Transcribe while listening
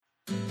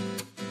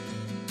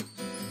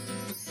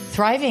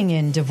Thriving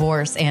in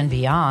divorce and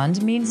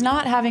beyond means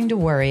not having to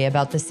worry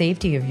about the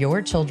safety of your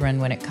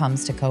children when it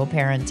comes to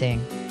co-parenting.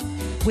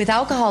 With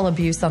alcohol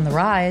abuse on the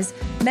rise,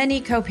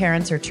 many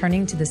co-parents are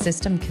turning to the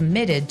system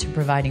committed to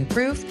providing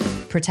proof,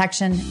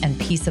 protection, and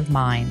peace of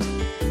mind.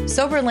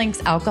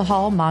 SoberLink's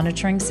alcohol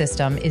monitoring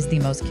system is the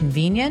most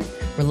convenient,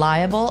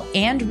 reliable,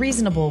 and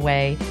reasonable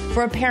way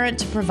for a parent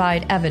to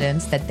provide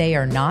evidence that they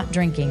are not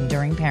drinking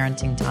during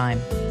parenting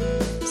time.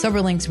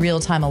 SoberLink's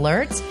real-time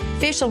alerts,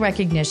 facial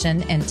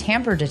recognition, and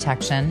tamper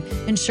detection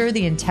ensure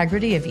the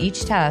integrity of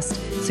each test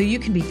so you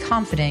can be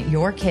confident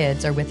your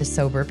kids are with a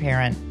sober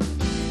parent.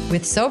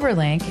 With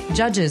SoberLink,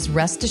 judges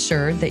rest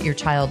assured that your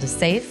child is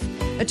safe,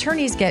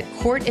 attorneys get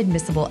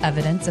court-admissible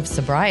evidence of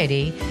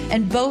sobriety,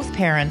 and both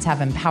parents have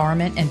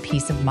empowerment and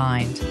peace of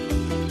mind.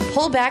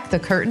 Pull back the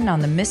curtain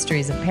on the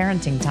mysteries of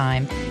parenting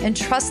time and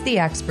trust the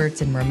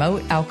experts in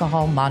remote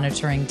alcohol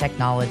monitoring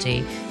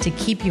technology to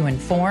keep you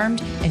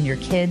informed and your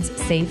kids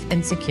safe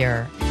and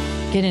secure.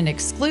 Get an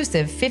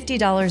exclusive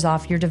 $50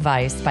 off your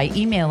device by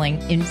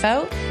emailing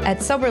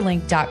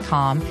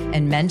info@soberlink.com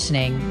and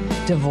mentioning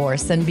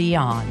Divorce and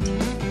Beyond.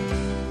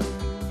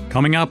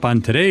 Coming up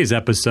on today's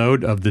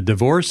episode of the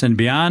Divorce and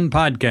Beyond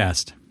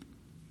podcast.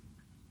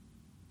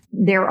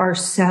 There are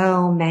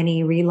so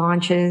many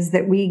relaunches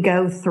that we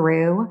go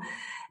through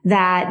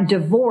that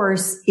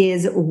divorce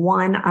is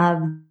one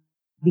of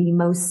the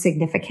most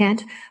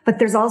significant, but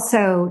there's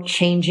also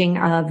changing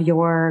of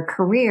your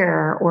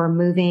career or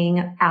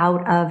moving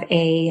out of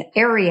a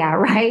area,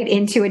 right,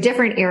 into a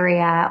different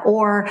area,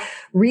 or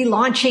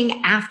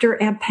relaunching after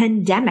a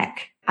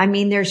pandemic. I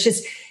mean, there's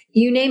just,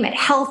 you name it,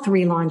 health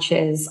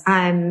relaunches.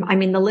 I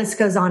mean, the list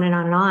goes on and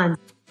on and on.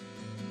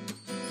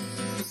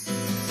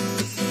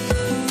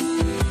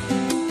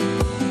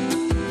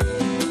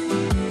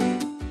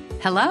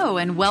 Hello,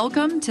 and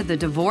welcome to the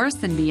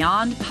Divorce and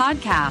Beyond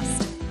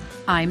podcast.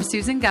 I'm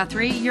Susan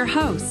Guthrie, your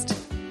host.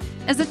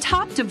 As a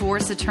top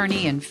divorce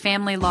attorney and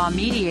family law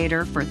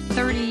mediator for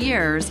 30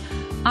 years,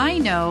 I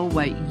know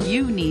what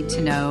you need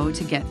to know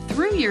to get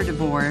through your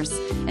divorce,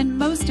 and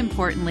most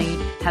importantly,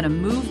 how to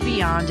move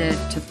beyond it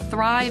to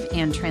thrive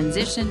and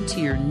transition to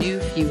your new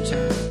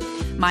future.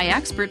 My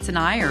experts and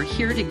I are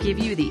here to give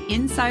you the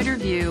insider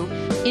view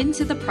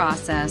into the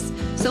process,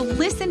 so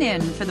listen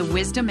in for the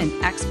wisdom and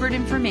expert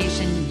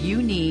information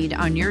you need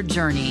on your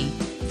journey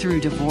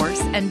through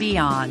divorce and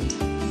beyond.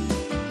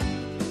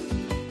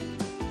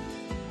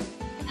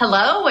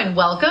 Hello and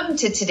welcome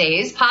to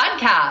today's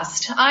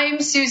podcast.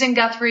 I'm Susan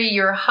Guthrie,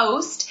 your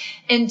host,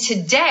 and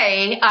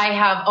today I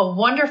have a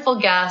wonderful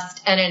guest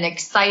and an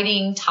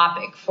exciting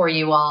topic for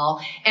you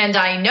all. And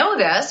I know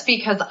this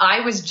because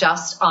I was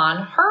just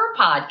on her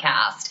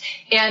podcast,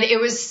 and it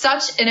was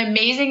such an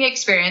amazing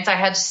experience. I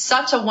had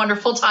such a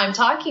wonderful time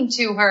talking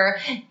to her,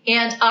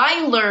 and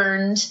I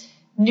learned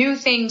new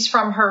things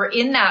from her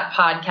in that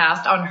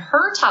podcast on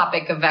her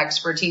topic of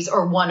expertise,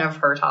 or one of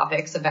her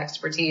topics of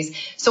expertise.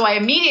 So I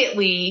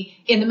immediately,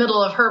 in the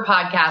middle of her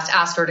podcast,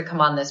 asked her to come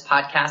on this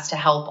podcast to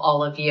help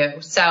all of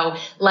you. So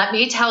let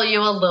me tell you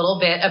a little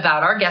bit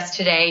about our guest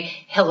today,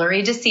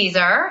 Hilary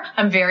DeCesare.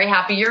 I'm very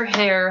happy you're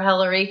here,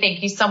 Hilary.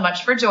 Thank you so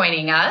much for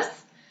joining us.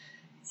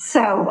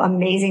 So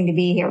amazing to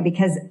be here,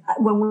 because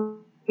when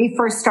we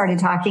first started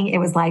talking, it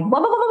was like, blah, blah,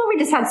 blah, blah. We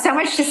just had so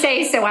much to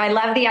say. So I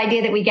love the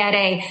idea that we get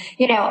a,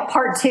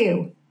 part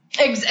two.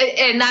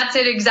 And that's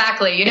it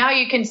exactly. You know how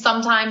you can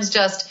sometimes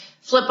just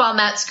flip on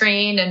that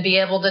screen and be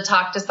able to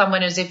talk to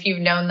someone as if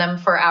you've known them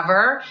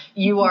forever.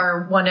 You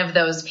are one of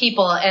those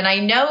people. And I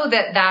know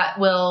that that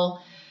will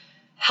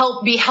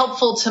be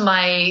helpful to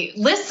my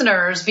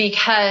listeners,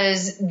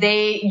 because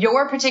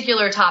your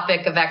particular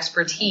topic of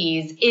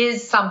expertise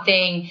is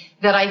something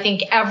that I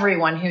think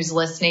everyone who's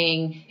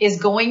listening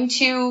is going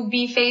to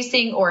be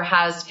facing or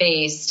has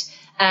faced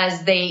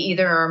as they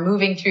either are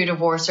moving through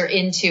divorce or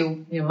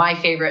into my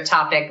favorite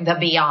topic, the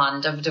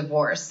beyond of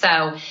divorce.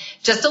 So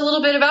just a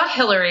little bit about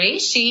Hilary.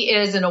 She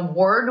is an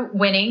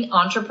award-winning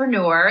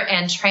entrepreneur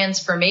and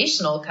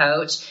transformational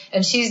coach,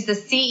 and she's the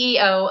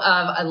CEO of,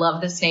 I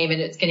love this name, and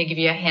it's going to give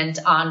you a hint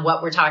on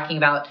what we're talking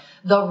about,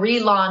 the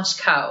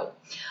Relaunch Co.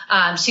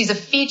 She's a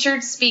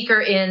featured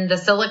speaker in the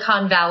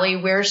Silicon Valley,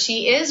 where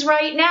she is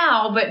right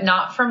now, but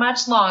not for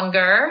much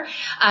longer.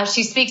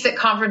 She speaks at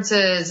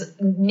conferences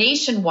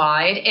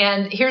nationwide.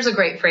 And here's a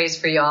great phrase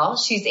for y'all.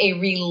 She's a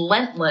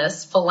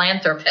relentless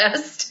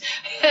philanthropist.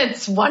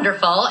 It's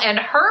wonderful. And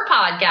her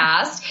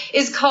podcast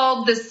is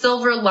called the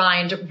Silver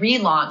Lined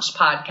Relaunch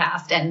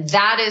Podcast. And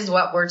that is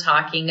what we're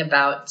talking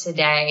about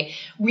today.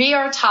 We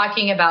are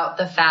talking about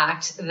the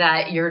fact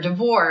that your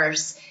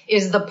divorce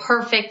is the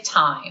perfect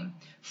time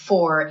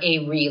for a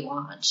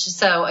relaunch.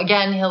 So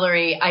again,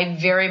 Hilary, I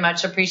very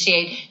much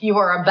appreciate you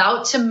are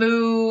about to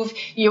move.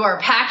 You are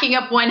packing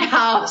up one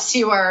house.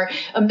 You are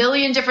a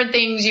million different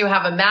things. You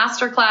have a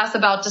masterclass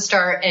about to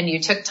start, and you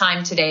took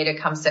time today to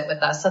come sit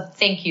with us. So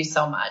thank you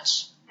so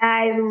much.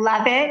 I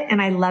love it,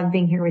 and I love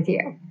being here with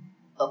you.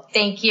 Well,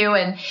 thank you.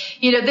 And,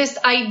 this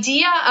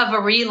idea of a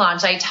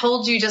relaunch, I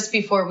told you just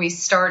before we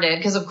started,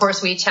 because of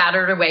course we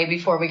chatted away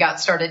before we got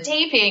started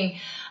taping.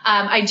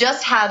 I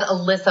just had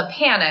Alyssa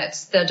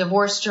Panitz, the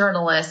divorce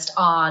journalist,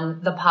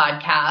 on the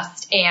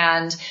podcast,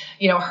 and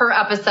her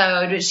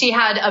episode, she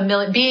had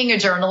being a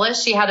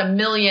journalist, she had 1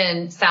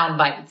 million sound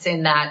bites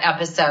in that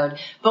episode.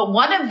 But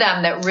one of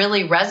them that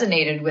really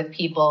resonated with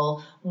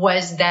people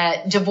was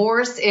that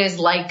divorce is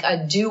like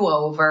a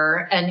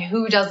do-over, and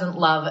who doesn't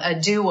love a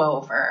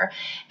do-over?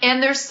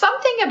 And there's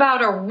something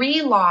about a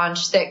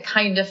relaunch that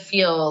kind of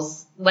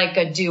feels like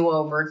a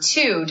do-over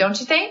too, don't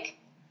you think?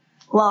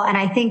 Well, and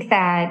I think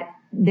that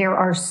there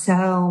are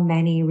so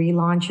many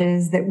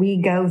relaunches that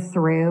we go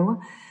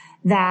through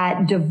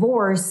that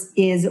divorce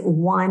is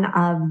one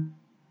of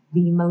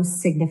the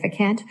most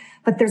significant,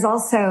 but there's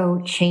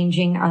also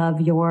changing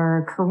of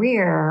your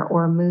career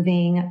or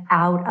moving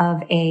out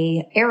of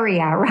a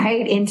area,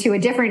 right, into a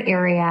different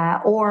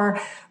area, or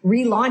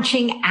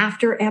relaunching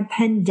after a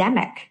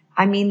pandemic.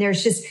 I mean,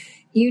 there's just,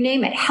 you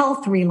name it,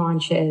 health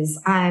relaunches.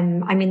 I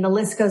mean, the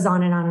list goes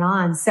on and on and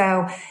on.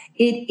 So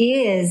it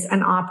is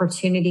an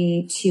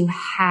opportunity to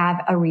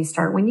have a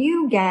restart. When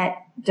you get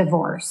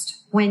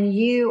divorced, when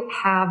you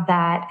have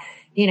that,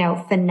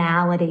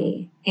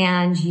 finality,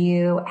 and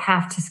you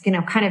have to,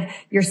 kind of,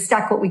 you're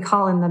stuck what we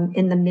call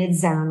in the mid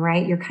zone,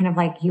 right? You're kind of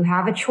like, you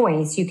have a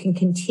choice. You can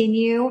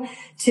continue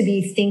to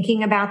be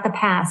thinking about the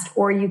past,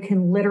 or you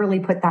can literally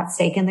put that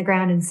stake in the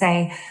ground and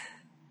say,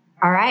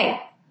 all right,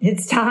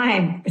 it's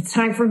time. It's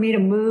time for me to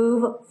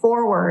move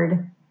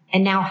forward.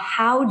 And now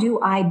how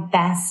do I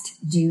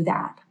best do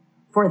that?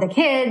 For the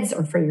kids,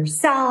 or for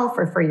yourself,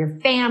 or for your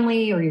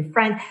family or your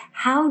friends?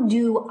 How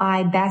do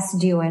I best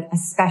do it,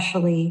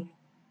 especially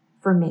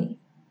for me?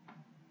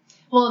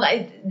 Well,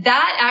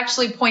 that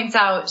actually points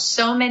out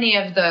so many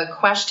of the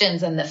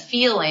questions and the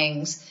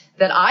feelings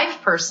that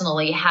I've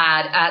personally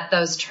had at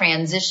those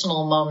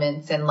transitional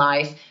moments in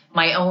life.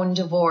 My own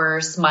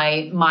divorce,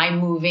 my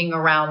moving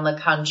around the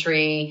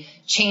country,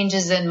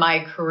 changes in my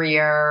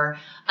career.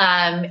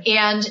 And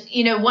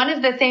one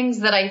of the things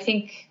that I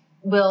think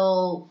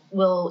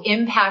will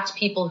impact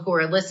people who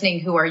are listening,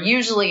 who are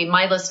usually,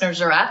 my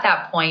listeners are at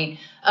that point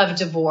of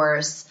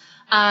divorce,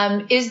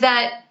 is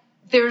that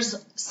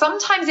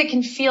sometimes it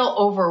can feel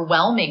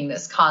overwhelming,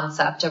 this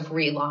concept of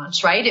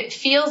relaunch, right? It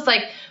feels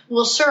like,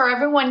 well, sure,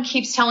 everyone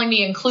keeps telling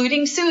me,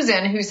 including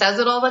Susan, who says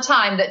it all the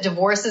time, that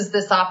divorce is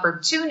this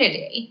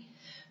opportunity.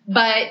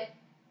 But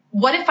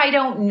what if I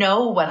don't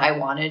know what I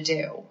want to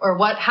do? Or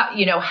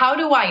how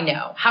do I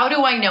know? How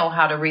do I know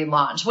how to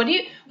relaunch? What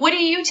do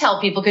you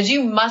tell people? Because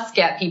you must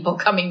get people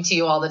coming to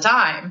you all the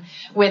time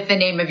with the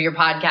name of your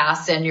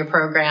podcast and your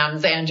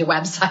programs and your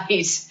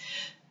website.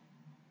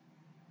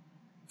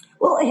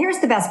 Well, here's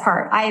the best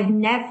part. I've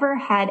never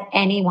had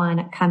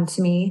anyone come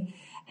to me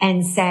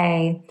and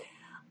say,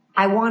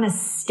 I want to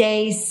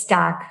stay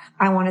stuck.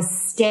 I want to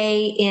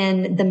stay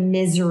in the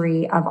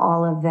misery of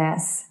all of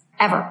this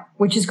ever,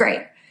 which is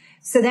great.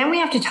 So then we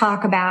have to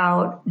talk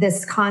about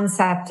this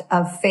concept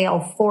of fail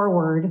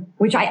forward,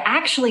 which I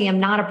actually am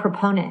not a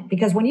proponent,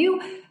 because when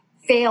you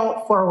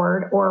fail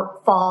forward or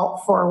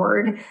fall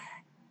forward,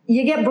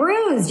 you get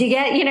bruised, you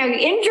get,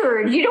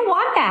 injured. You don't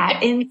want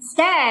that.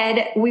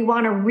 Instead, we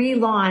want to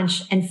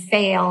relaunch and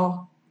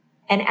fail,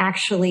 and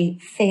actually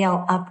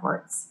fail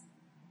upwards,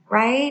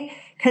 right?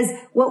 Because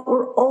what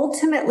we're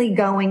ultimately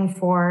going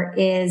for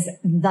is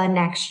the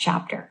next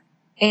chapter.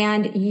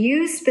 And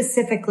you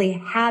specifically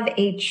have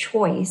a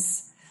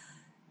choice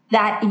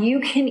that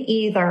you can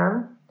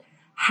either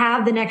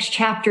have the next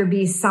chapter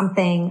be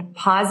something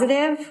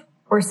positive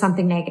or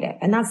something negative.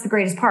 And that's the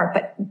greatest part.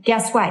 But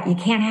guess what? You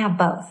can't have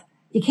both.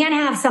 You can't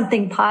have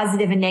something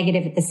positive and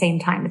negative at the same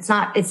time. It's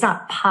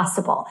not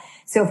possible.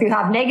 So if you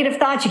have negative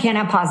thoughts, you can't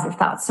have positive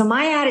thoughts. So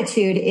my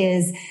attitude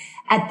is,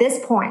 at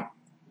this point,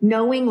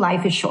 knowing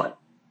life is short,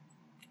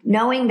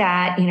 knowing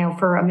that,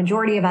 for a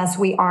majority of us,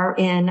 we are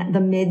in the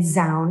mid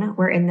zone.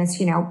 We're in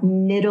this,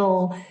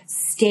 middle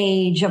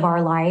stage of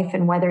our life.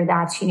 And whether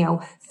that's,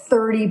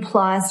 30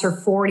 plus or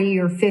 40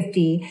 or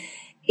 50,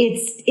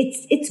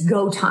 it's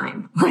go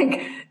time.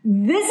 Like,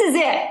 this is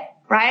it.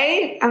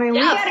 Right? I mean,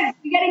 yes.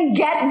 we gotta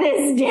get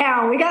this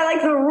down. We got,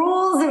 like, the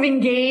rules of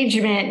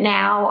engagement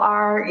now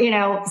are,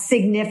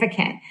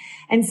 significant.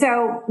 And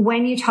so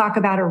when you talk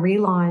about a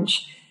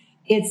relaunch,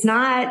 it's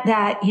not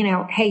that,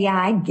 hey,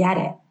 yeah, I get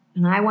it.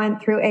 And I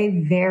went through a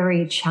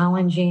very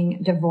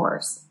challenging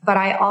divorce, but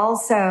I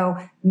also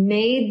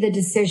made the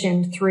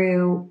decision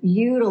through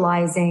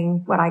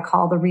utilizing what I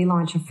call the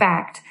relaunch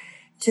effect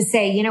to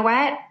say, you know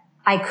what?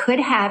 I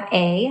could have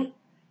a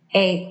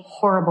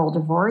horrible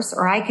divorce,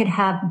 or I could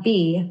have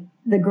B,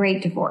 the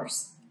great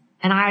divorce.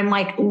 And I'm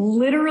like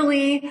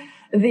literally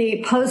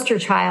the poster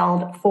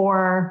child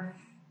for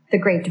the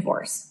great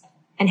divorce,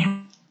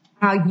 and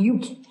how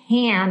you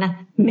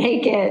can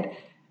make it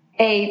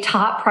a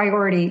top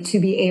priority to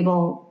be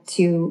able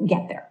to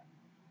get there.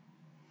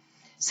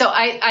 So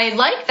I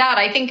like that.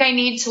 I think I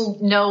need to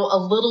know a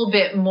little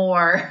bit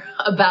more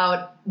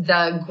about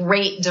the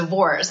great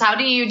divorce. How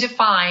do you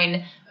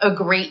define a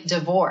great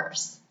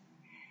divorce?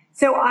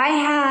 So I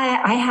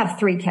have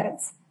 3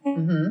 kids.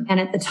 Mm-hmm. And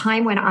at the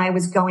time when I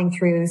was going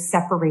through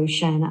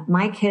separation,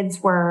 my kids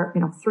were,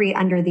 3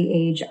 under the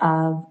age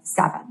of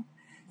 7.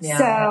 Yeah.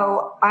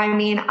 So,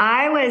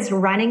 I was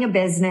running a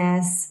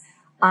business.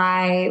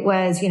 I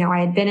was, I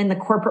had been in the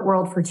corporate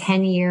world for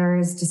 10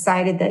 years,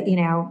 decided that,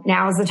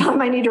 now is the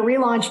time I need to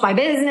relaunch my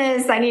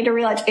business. I need to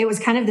relaunch. It was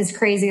kind of this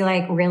crazy,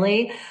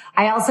 really.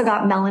 I also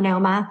got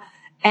melanoma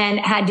and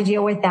had to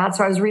deal with that.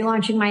 So I was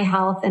relaunching my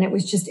health, and it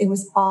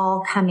was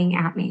all coming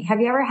at me. Have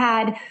you ever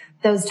had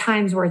those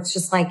times where it's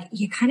just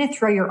you kind of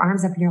throw your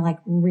arms up and you're like,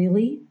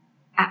 really?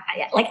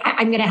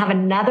 I'm going to have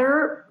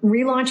another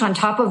relaunch on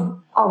top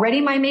of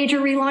already my major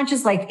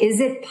relaunches. Is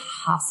it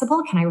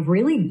possible? Can I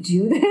really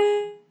do this?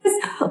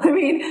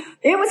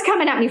 It was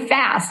coming at me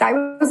fast. I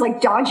was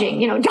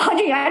dodging. I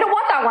don't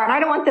want that one. I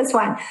don't want this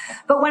one.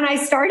 But when I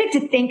started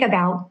to think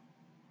about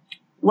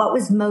what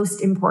was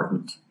most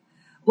important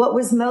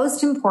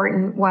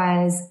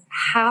was,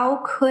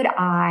 how could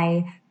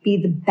I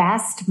be the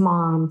best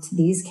mom to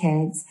these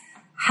kids?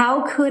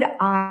 How could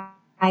I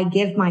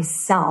give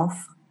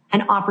myself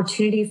an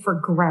opportunity for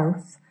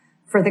growth,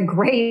 for the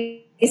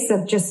grace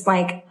of just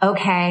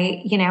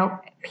okay,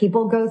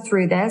 people go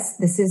through this.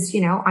 This is,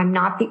 I'm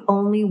not the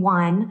only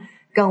one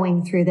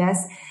going through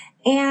this.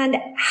 And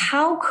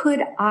how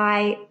could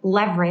I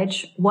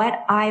leverage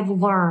what I've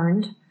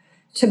learned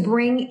to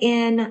bring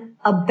in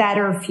a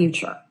better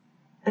future?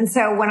 And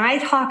so when I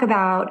talk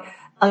about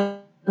a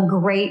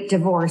great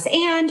divorce,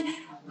 and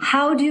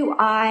how do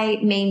I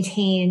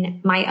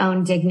maintain my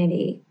own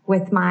dignity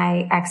with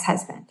my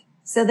ex-husband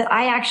so that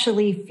I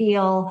actually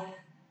feel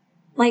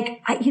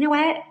you know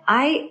what?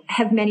 I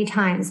have many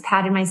times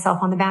patted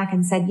myself on the back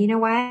and said, you know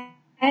what?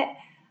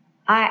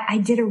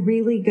 I did a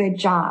really good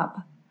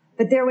job.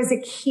 But there was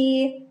a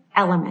key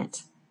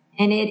element,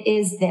 and it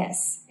is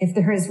this. If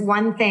there is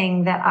one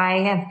thing that I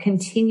have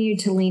continued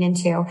to lean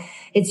into,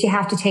 it's you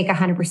have to take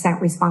 100%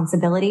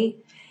 responsibility.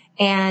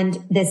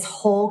 And this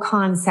whole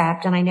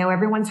concept, and I know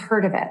everyone's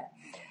heard of it,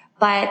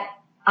 but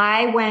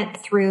I went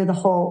through the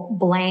whole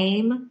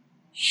blame,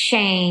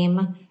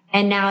 shame,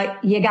 and now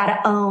you got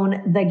to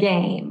own the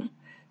game.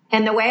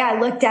 And the way I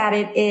looked at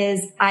it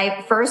is,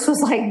 I first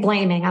was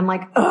blaming. I'm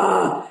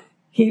oh,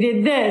 he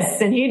did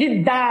this and he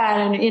did that.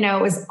 And,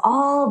 it was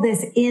all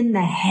this in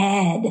the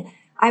head.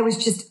 I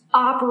was just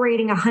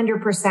operating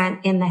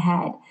 100% in the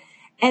head.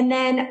 And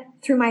then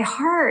through my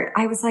heart,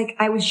 I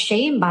was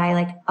shamed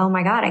by oh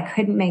my God, I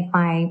couldn't make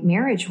my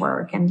marriage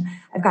work. And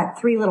I've got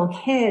 3 little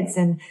kids,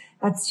 and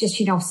that's just,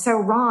 so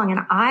wrong.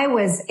 And I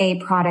was a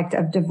product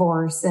of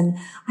divorce. And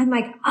I'm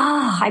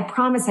I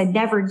promised I'd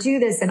never do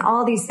this and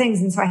all these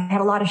things. And so I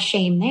had a lot of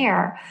shame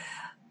there.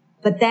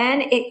 But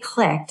then it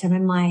clicked, and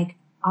I'm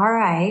all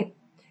right,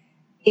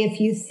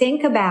 if you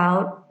think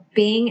about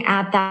being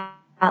at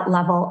that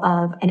level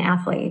of an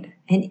athlete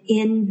and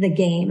in the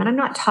game, and I'm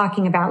not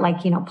talking about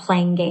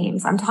playing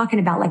games. I'm talking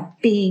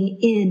about being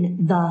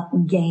in the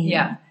game.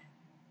 Yeah.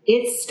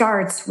 It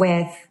starts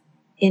with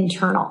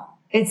internal.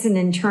 It's an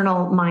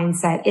internal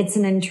mindset. It's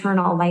an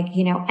internal,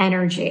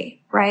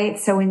 energy, right?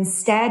 So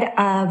instead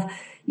of,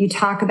 you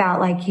talk about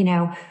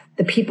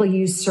the people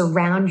you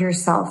surround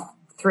yourself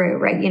through,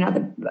 right?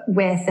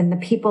 With, and the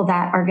people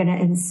that are going to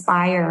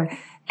inspire.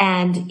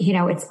 And,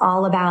 it's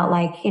all about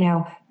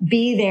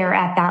be there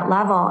at that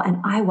level.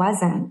 And I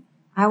wasn't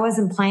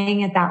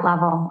playing at that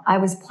level. I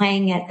was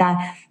playing at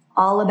that,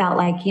 all about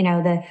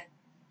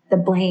the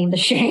blame, the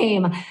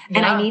shame. Yeah.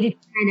 And I needed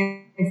to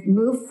kind of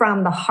move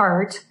from the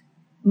heart,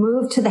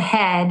 move to the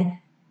head,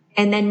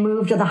 and then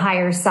move to the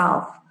higher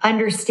self,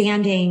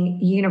 understanding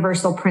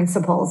universal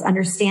principles,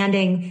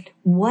 understanding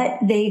what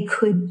they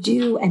could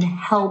do and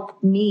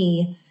help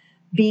me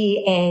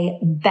be a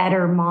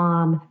better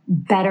mom,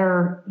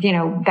 better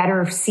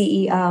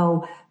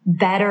CEO,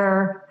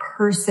 better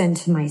person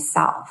to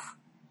myself.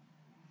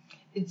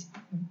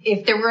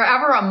 If there were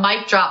ever a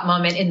mic drop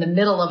moment in the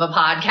middle of a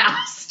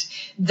podcast,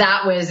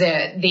 that was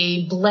it.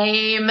 The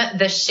blame,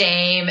 the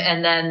shame,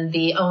 and then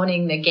the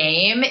owning the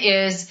game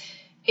is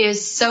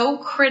so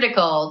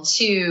critical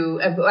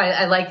to,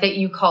 I like that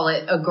you call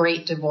it a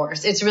great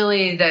divorce. It's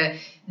really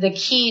the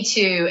key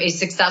to a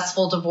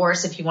successful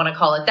divorce, if you want to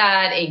call it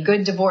that, a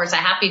good divorce, a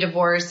happy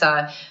divorce.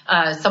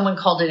 Someone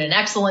called it an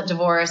excellent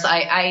divorce.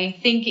 I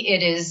think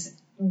it is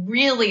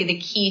really the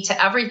key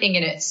to everything.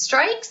 And it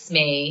strikes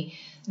me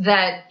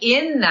that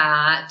in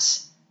that,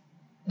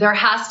 there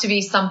has to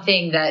be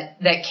something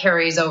that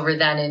carries over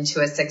then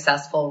into a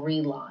successful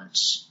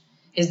relaunch.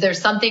 Is there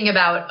something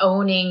about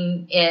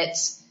owning it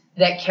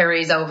that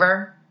carries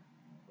over?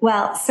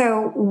 Well,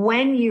 so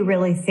when you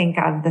really think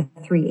of the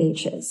 3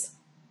 H's,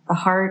 the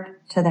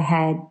heart to the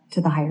head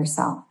to the higher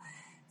self,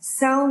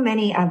 so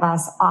many of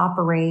us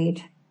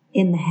operate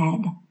in the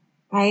head,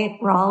 right?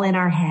 We're all in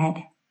our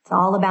head. It's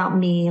all about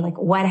me.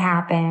 What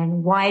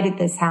happened? Why did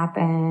this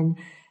happen?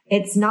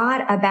 It's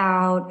not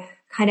about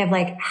kind of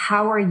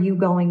how are you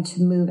going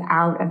to move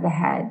out of the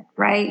head,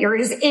 right? You're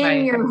just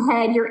in your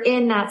head. You're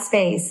in that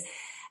space.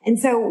 And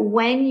so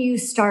when you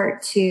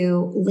start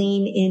to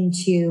lean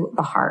into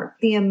the heart,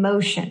 the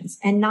emotions,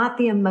 and not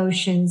the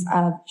emotions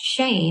of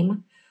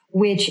shame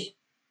which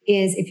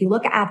is, if you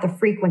look at the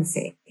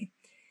frequency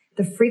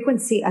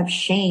of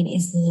shame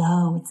is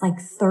low. It's like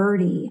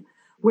 30.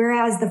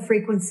 Whereas the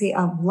frequency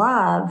of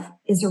love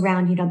is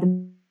around,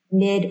 the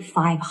mid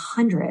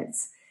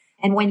 500s.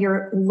 And when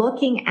you're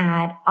looking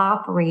at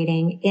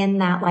operating in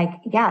that,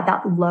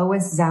 that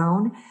lowest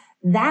zone,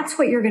 that's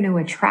what you're going to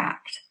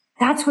attract.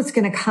 That's what's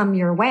going to come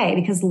your way,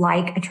 because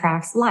like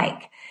attracts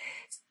like.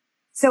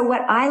 So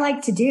what I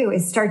like to do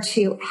is start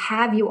to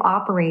have you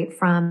operate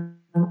from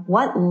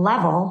what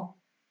level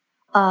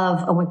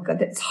of,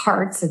 it's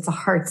a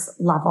heart's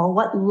level.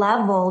 What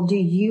level do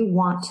you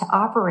want to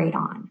operate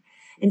on?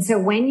 And so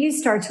when you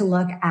start to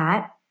look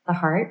at the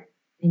heart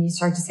and you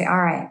start to say,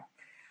 all right,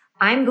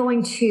 I'm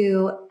going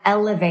to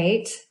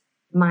elevate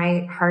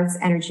my heart's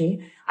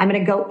energy. I'm going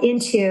to go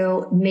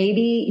into,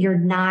 maybe you're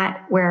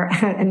not where,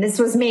 and this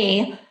was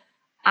me.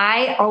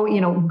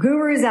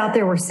 Gurus out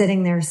there were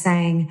sitting there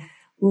saying,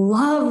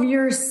 love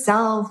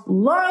yourself,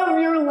 love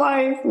your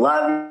life,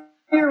 love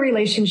your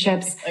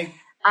relationships.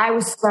 I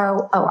was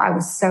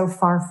so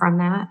far from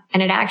that.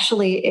 And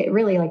it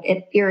really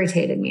it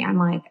irritated me. I'm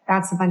like,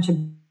 that's a bunch of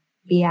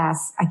BS.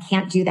 I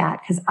can't do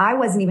that, because I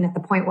wasn't even at the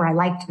point where I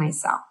liked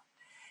myself.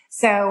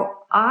 So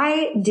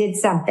I did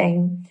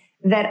something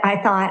that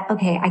I thought,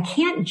 okay, I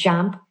can't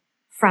jump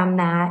from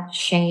that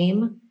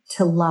shame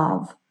to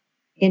love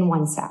in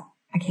one step.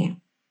 I can't,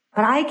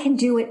 but I can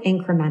do it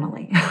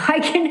incrementally. I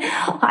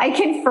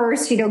can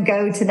first,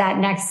 go to that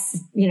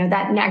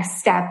next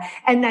step,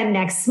 and then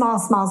next small,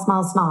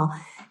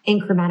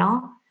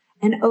 incremental.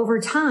 And over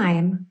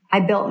time, I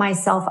built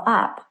myself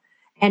up.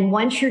 And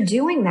once you're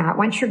doing that,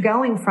 once you're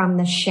going from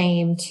the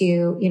shame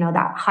to,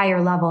 that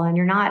higher level, and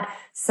you're not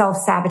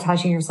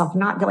self-sabotaging yourself,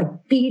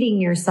 not beating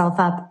yourself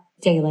up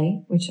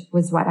daily, which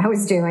was what I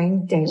was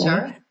doing daily.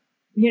 Sure.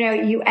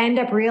 You end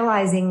up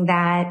realizing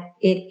that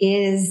it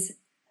is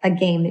a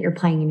game that you're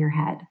playing in your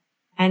head.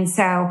 And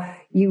so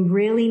you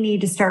really need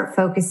to start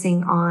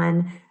focusing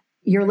on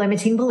your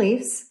limiting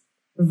beliefs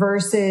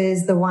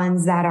versus the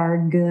ones that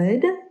are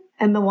good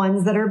and the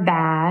ones that are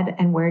bad,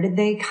 and where did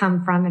they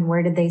come from and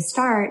where did they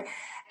start?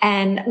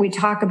 And we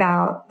talk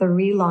about the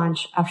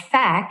relaunch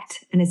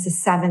effect, and it's a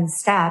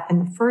 7-step.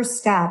 And the first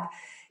step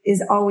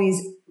is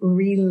always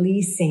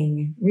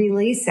releasing.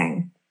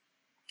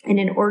 And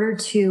in order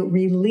to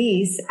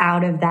release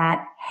out of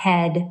that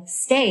head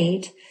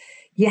state,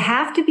 you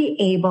have to be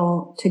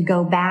able to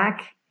go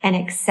back and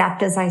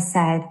accept, as I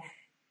said,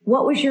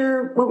 what was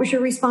your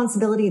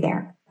responsibility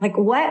there?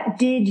 What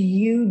did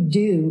you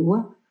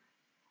do?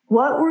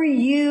 What were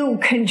you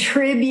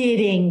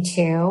contributing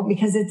to?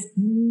 Because it's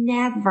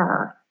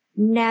never,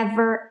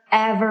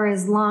 ever,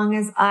 as long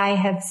as I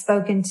have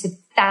spoken to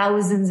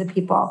thousands of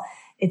people,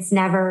 it's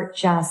never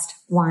just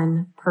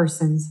one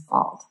person's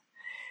fault.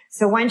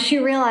 So once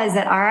you realize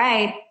that, all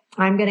right,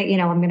 I'm going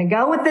to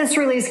go with this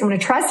release. I'm going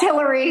to trust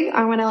Hilary.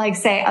 I'm going to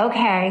say,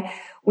 okay,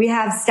 we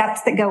have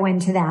steps that go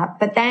into that.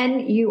 But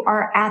then you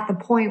are at the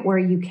point where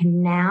you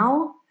can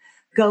now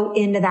go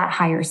into that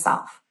higher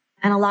self.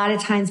 And a lot of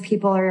times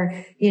people are,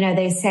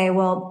 they say,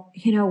 well,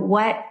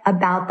 what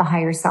about the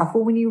higher self?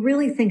 Well, when you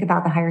really think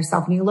about the higher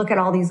self and you look at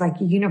all these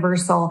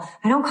universal,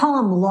 I don't call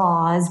them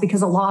laws,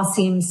 because a law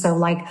seems so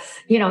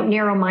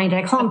narrow-minded.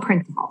 I call them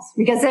principles,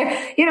 because they're,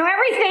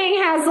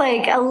 everything has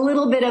a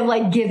little bit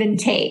of give and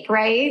take,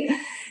 right?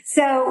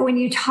 So when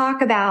you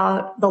talk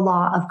about the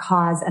law of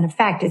cause and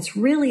effect, it's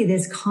really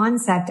this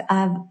concept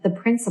of the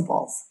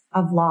principles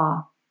of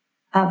law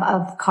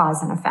of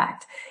cause and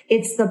effect.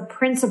 It's the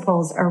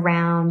principles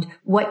around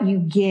what you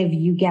give,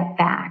 you get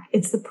back.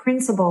 It's the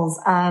principles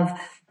of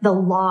the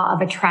law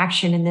of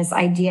attraction, and this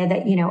idea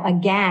that,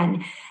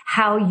 again,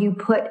 how you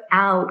put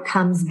out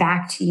comes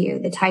back to you,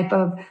 the type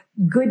of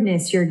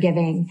goodness you're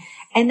giving.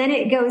 And then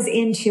it goes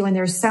into, and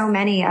there's so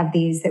many of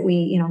these that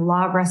we,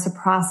 law of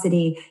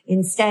reciprocity.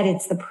 Instead,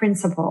 it's the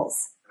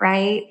principles,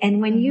 right?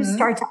 And when you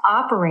start to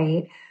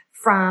operate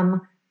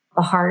from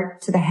the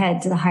heart to the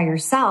head to the higher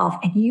self,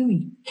 and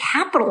you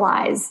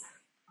capitalize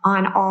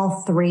on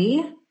all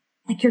three,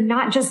 you're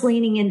not just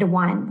leaning into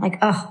one,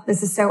 oh,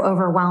 this is so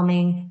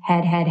overwhelming,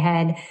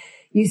 head.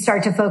 You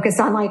start to focus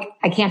on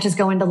I can't just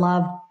go into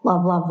love,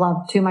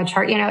 too much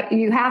heart.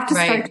 You have to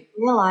start to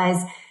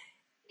realize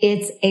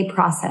it's a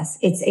process.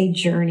 It's a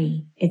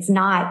journey.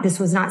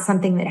 This was not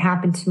something that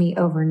happened to me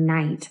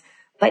overnight.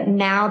 But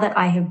now that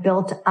I have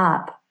built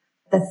up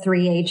the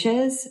 3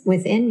 H's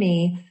within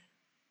me,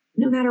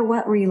 no matter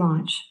what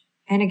relaunch.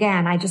 And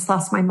again, I just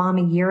lost my mom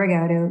a year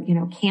ago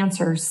to,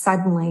 cancer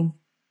suddenly.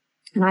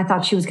 And I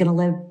thought she was going to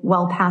live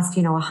well past,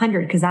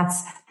 100, because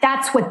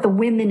that's what the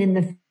women in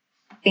the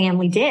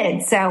family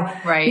did. So,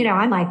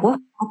 I'm like, what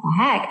the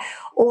heck?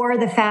 Or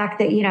the fact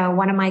that,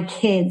 one of my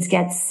kids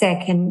gets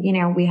sick and,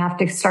 we have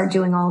to start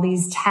doing all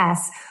these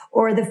tests.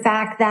 Or the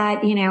fact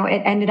that,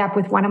 it ended up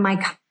with one of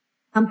my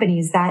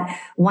companies that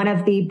one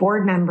of the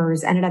board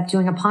members ended up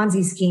doing a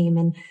Ponzi scheme,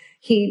 and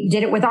he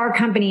did it with our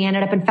company,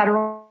 ended up in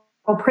federal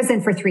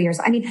prison for 3 years.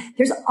 I mean,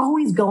 there's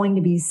always going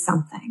to be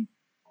something.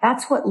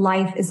 That's what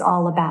life is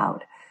all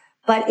about.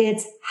 but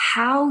it's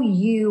how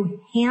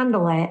you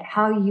handle it,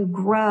 how you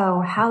grow,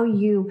 how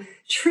you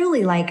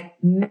truly like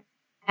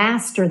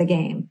master the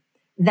game,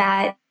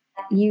 that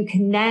you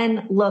can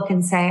then look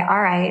and say,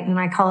 all right, and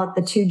I call it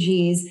the 2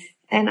 G's,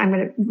 and I'm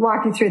going to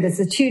walk you through this,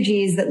 the 2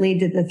 G's that lead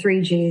to the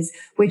 3 G's,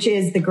 which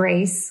is the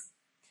grace.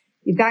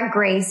 You've got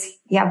grace.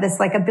 You have this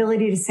like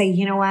ability to say,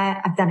 you know what?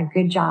 I've done a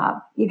good job.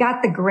 You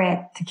got the grit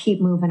to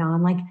keep moving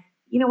on. Like,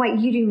 you know what?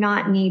 You do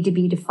not need to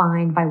be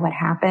defined by what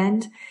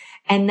happened.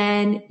 And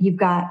then you've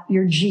got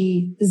your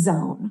G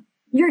zone,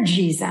 your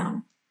G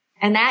zone.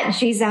 And that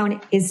G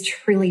zone is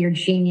truly your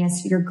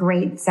genius, your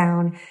great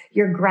zone,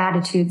 your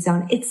gratitude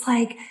zone. It's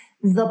like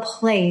the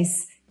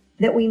place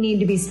that we need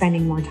to be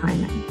spending more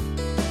time in.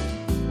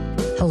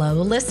 Hello,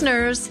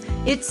 listeners.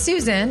 It's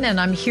Susan, and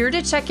I'm here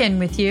to check in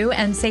with you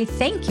and say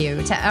thank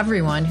you to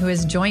everyone who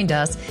has joined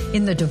us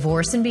in the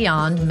Divorce and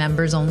Beyond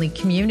members-only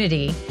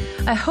community.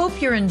 I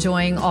hope you're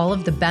enjoying all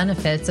of the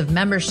benefits of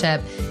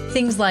membership,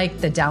 things like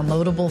the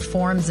downloadable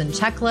forms and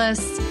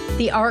checklists,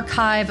 the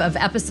archive of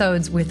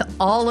episodes with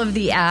all of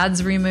the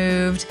ads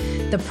removed,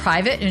 the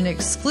private and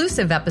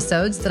exclusive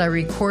episodes that I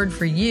record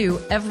for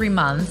you every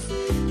month,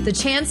 the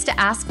chance to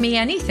ask me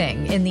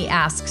anything in the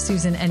Ask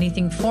Susan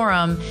Anything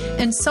forum,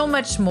 and so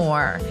much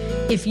more.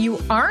 If you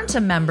aren't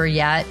a member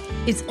yet,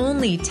 it's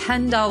only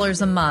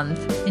 $10 a month,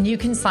 and you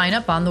can sign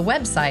up on the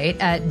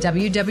website at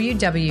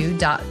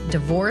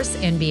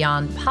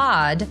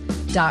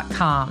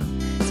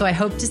www.divorceandbeyondpod.com. So I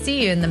hope to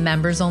see you in the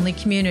members-only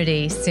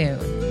community soon.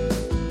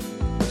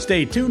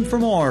 Stay tuned for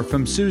more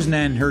from Susan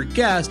and her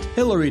guest,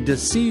 Hilary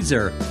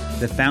DeCesare,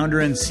 the founder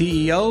and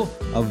CEO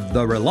of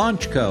the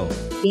Relaunch Co.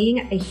 Being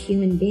a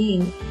human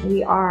being,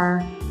 we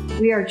are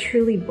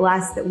truly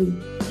blessed that we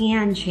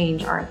can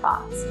change our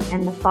thoughts,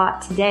 and the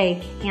thought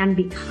today can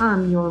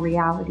become your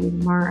reality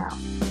tomorrow.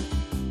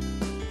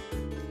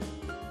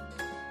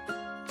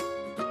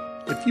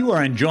 If you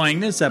are enjoying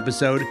this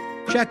episode,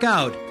 check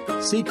out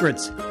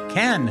Secrets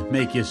Can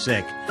Make You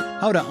Sick,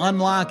 How to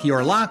Unlock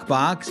Your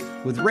Lockbox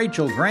with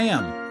Rachel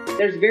Graham.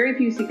 There's very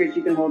few secrets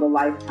you can hold a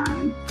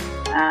lifetime.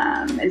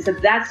 And so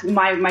that's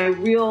my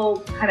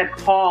real kind of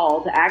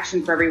call to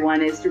action for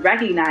everyone, is to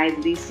recognize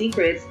these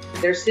secrets.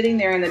 They're sitting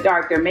there in the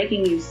dark. They're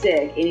making you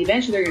sick, and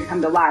eventually they're going to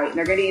come to light. And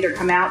they're going to either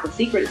come out, the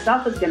secret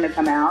itself is going to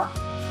come out,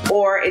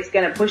 or it's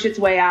going to push its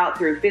way out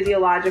through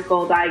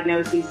physiological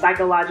diagnoses,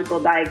 psychological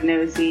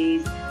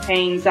diagnoses,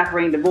 pain,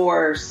 suffering,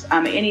 divorce,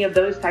 any of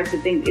those types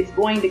of things. It's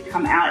going to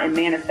come out and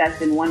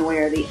manifest in one way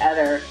or the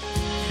other.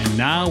 And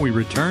now we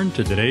return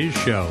to today's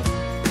show.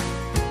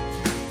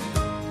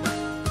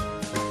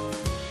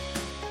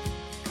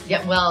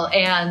 Yeah, well,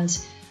 and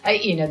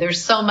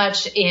there's so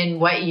much in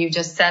what you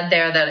just said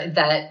there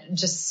that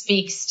just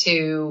speaks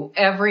to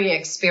every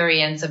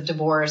experience of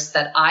divorce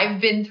that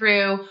I've been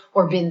through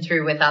or been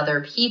through with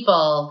other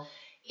people.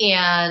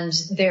 And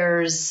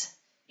there's,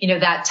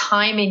 that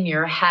time in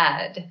your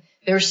head.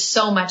 There's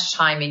so much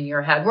time in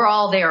your head. We're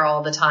all there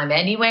all the time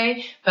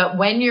anyway. But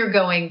when you're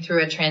going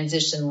through a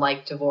transition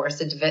like divorce,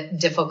 a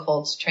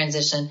difficult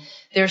transition,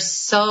 there's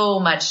so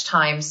much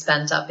time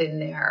spent up in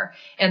there.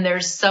 And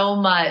there's so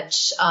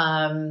much,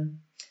 the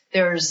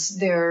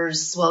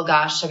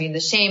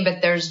shame,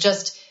 but there's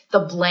just the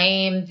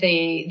blame,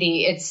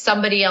 it's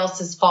somebody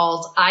else's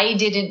fault. I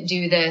didn't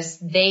do this.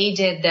 They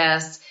did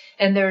this.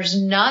 And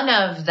there's none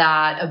of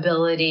that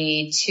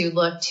ability to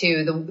look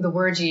to the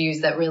word you use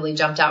that really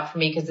jumped out for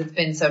me, because it's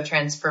been so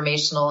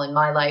transformational in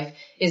my life,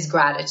 is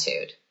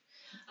gratitude.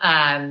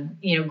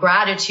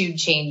 Gratitude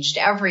changed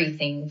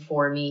everything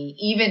for me,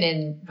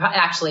 even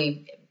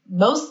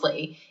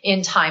mostly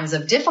in times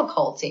of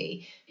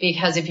difficulty,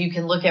 because if you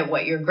can look at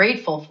what you're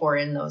grateful for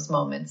in those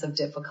moments of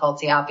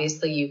difficulty,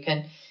 obviously you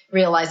can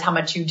realize how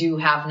much you do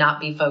have, not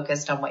be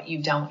focused on what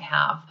you don't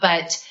have.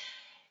 But,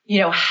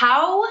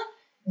 how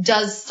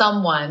does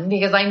someone,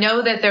 because I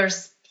know that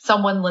there's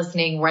someone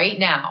listening right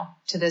now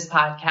to this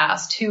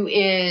podcast who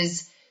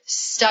is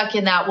stuck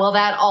in that, well,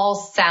 that all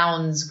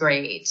sounds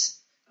great,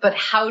 but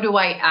how do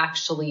I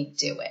actually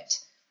do it?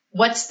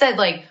 What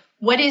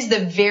is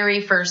the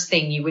very first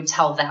thing you would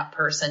tell that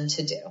person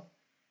to do?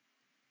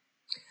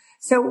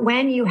 So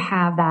when you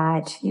have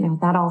that,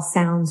 that all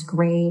sounds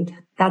great,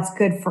 that's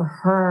good for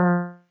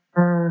her,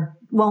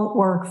 won't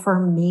work for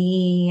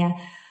me,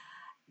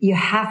 you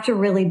have to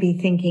really be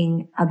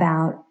thinking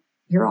about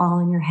you're all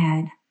in your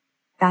head.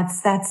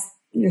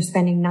 You're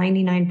spending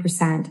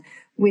 99%,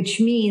 which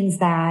means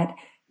that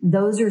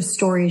those are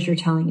stories you're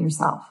telling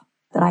yourself,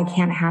 that I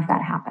can't have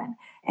that happen.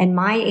 And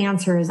my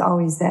answer is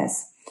always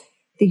this: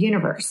 the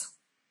universe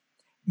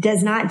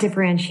does not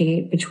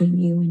differentiate between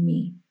you and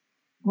me.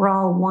 We're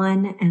all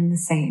one and the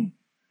same.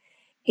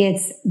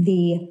 It's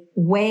the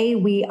way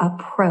we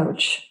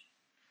approach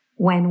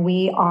when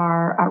we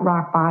are at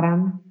rock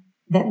bottom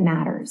that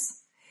matters.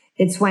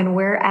 It's when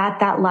we're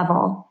at that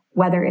level,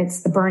 whether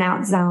it's the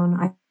burnout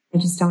zone, I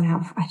just don't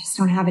have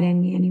it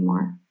in me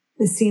anymore.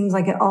 This seems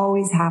like it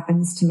always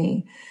happens to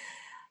me.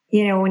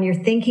 When you're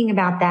thinking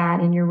about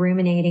that and you're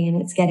ruminating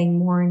and it's getting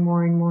more and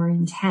more and more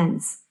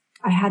intense,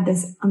 I had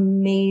this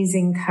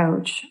amazing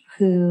coach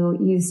who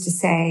used to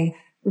say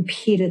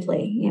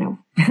repeatedly,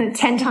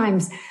 10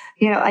 times,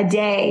 a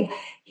day,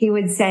 he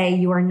would say,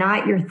 you are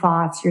not your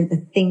thoughts. You're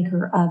the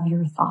thinker of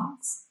your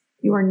thoughts.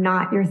 You are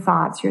not your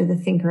thoughts. You're the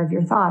thinker of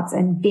your thoughts.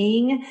 And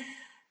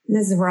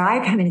this is where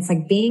I come in. It's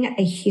like being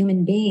a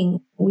human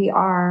being. We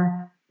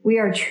are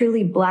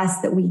truly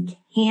blessed that we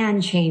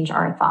can change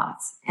our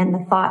thoughts, and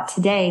the thought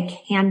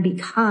today can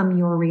become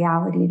your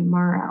reality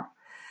tomorrow.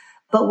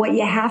 But what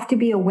you have to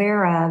be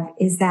aware of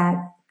is that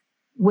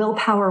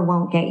willpower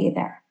won't get you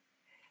there.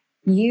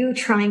 You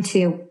trying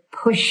to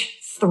push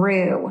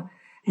through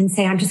and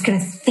say, I'm just going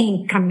to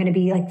think, I'm going to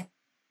be like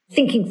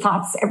thinking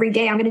thoughts every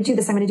day. I'm going to do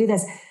this. I'm going to do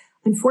this.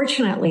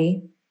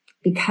 Unfortunately,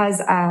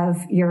 because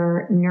of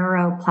your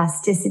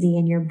neuroplasticity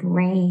in your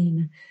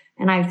brain,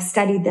 and I've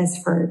studied this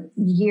for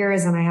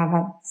years, and I have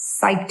a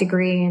psych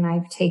degree, and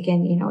I've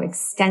taken,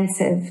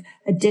 extensive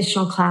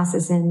additional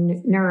classes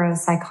in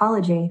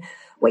neuropsychology.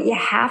 What you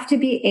have to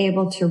be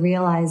able to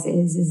realize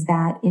is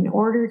that in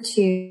order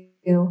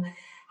to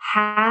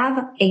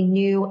have a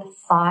new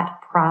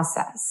thought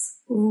process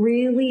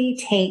really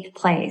take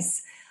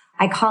place,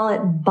 I call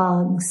it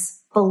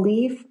bugs,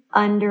 belief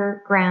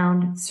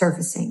underground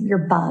surfacing, your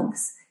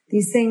bugs,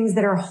 these things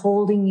that are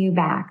holding you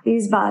back,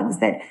 these bugs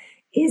that,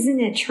 isn't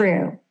it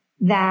true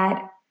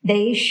that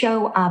they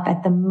show up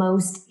at the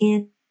most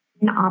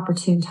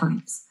inopportune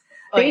times?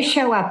 They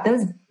show up,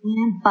 those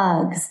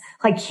bugs,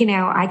 like,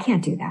 I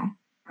can't do that.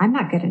 I'm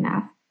not good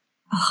enough.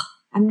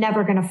 I'm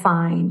never going to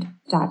find ...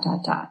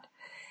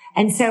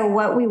 And so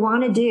what we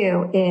want to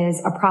do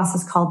is a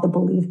process called the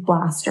belief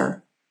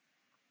blaster.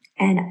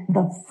 And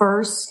the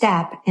first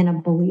step in a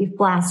belief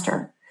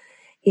blaster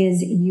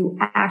is you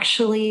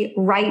actually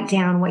write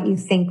down what you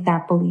think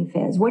that belief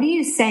is. What are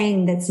you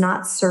saying that's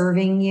not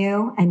serving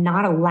you and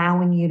not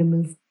allowing you to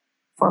move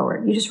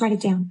forward? You just write it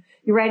down.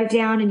 You write it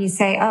down and you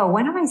say,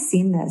 when have I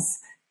seen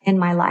this in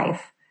my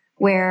life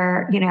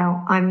where,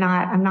 I'm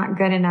not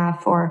good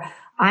enough, or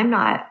I'm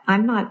not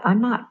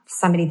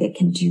somebody that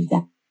can do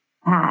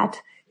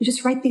that. You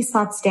just write these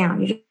thoughts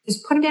down. You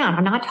just put them down.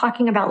 I'm not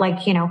talking about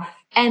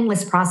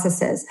endless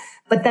processes.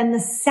 But then the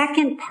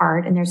second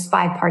part, and there's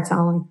 5 parts,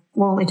 we'll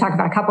only talk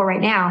about a couple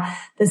right now.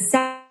 The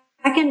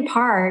second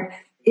part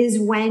is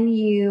when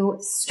you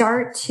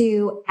start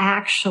to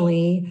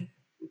actually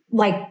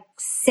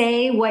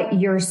say what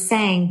you're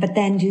saying, but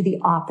then do the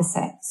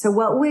opposite. So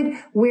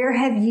where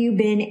have you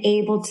been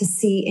able to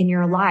see in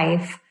your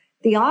life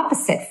the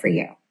opposite for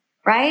you,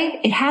 right?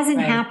 It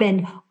hasn't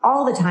happened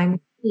all the time.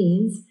 It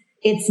means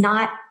it's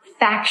not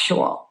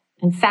factual.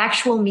 And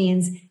factual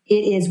means it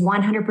is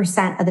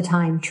 100% of the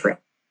time true.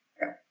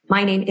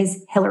 My name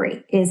is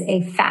Hilary is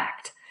a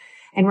fact.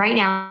 And right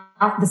now,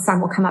 the sun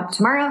will come up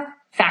tomorrow.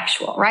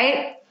 Factual,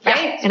 right?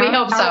 Right? And we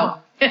hope so.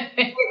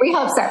 We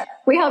hope so.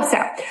 We hope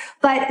so.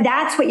 But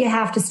that's what you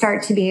have to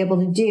start to be able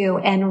to do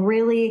and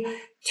really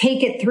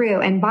take it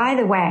through. And by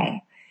the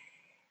way,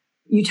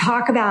 you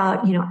talk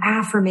about,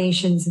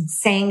 affirmations and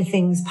saying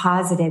things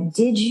positive.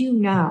 Did you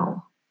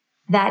know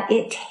that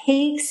it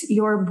takes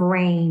your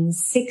brain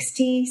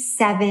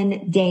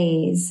 67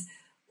 days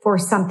for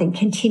something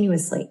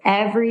continuously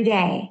every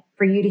day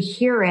for you to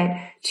hear it,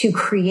 to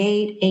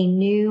create a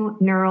new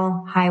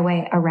neural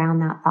highway around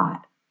that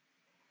thought?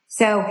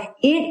 So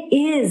it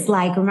is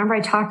remember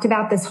I talked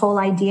about this whole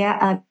idea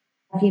of,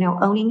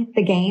 owning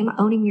the game,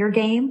 owning your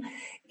game.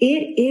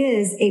 It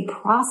is a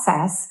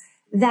process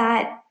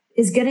that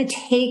is going to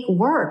take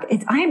work.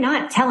 I'm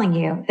not telling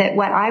you that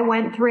what I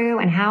went through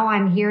and how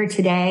I'm here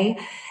today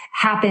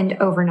happened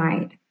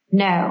overnight.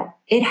 No,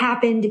 it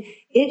happened.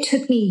 It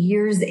took me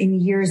years and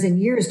years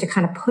and years to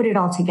kind of put it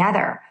all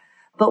together.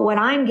 But what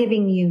I'm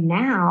giving you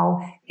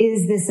now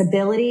is this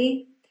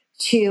ability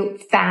to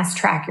fast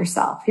track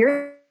yourself.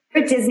 You're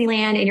at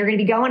Disneyland and you're going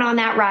to be going on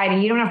that ride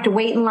and you don't have to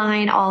wait in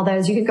line, all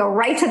those. You can go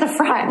right to the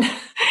front.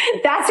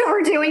 That's what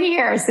we're doing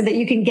here so that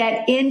you can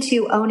get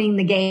into owning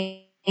the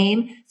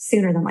game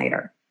sooner than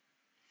later.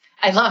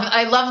 I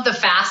love the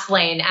fast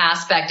lane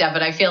aspect of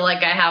it. I feel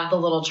like I have the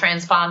little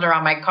transponder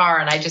on my car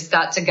and I just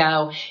got to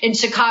go. In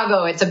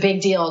Chicago, it's a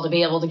big deal to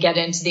be able to get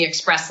into the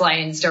express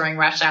lanes during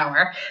rush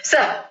hour. So,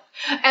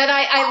 and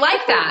I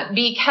like that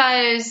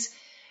because,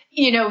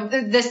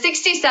 the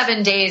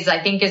 67 days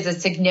I think is a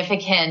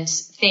significant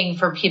thing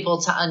for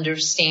people to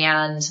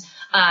understand.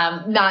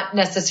 Not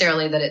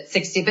necessarily that it's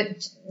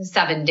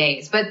 67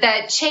 days, but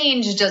that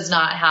change does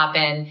not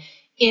happen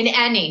in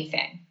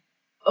anything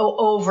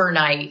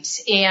overnight,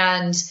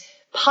 and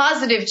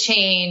positive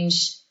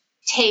change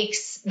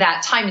takes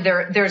that time.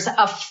 There's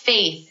a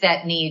faith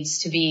that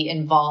needs to be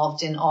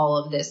involved in all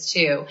of this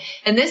too.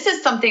 And this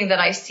is something that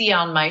I see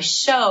on my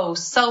show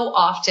so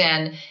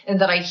often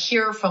and that I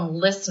hear from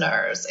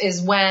listeners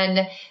is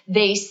when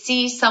they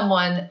see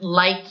someone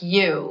like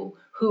you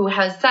who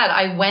has said,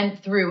 I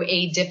went through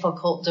a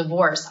difficult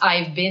divorce.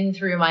 I've been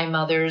through my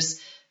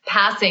mother's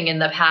passing in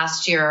the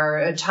past year,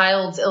 a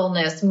child's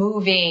illness,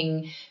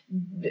 moving,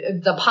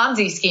 the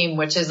Ponzi scheme,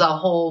 which is a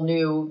whole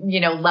new,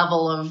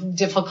 level of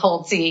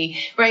difficulty,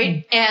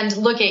 right? And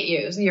look at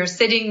you. You're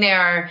sitting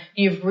there.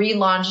 You've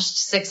relaunched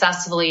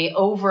successfully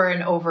over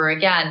and over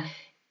again.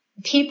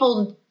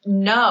 People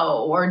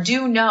know or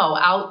do know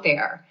out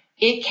there.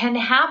 It can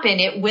happen.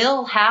 It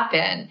will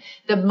happen.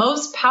 The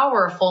most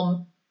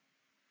powerful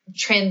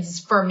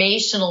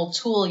transformational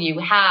tool you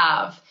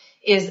have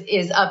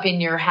is up in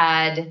your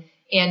head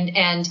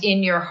and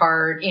in your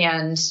heart,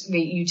 and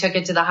you took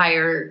it to the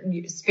higher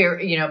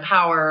spirit,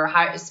 power,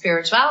 higher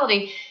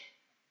spirituality.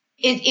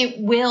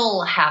 It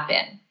will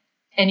happen,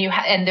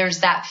 and there's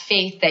that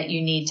faith that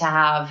you need to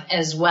have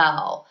as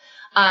well.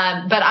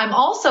 But I'm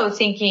also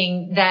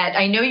thinking that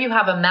I know you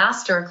have a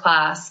master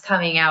class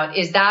coming out.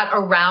 Is that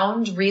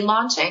around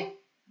relaunching?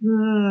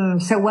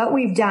 So what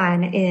we've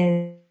done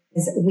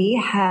is we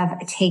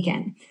have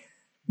taken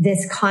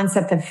this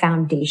concept of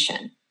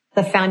foundation.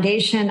 The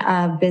foundation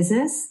of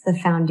business, the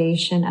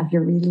foundation of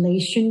your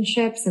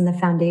relationships, and the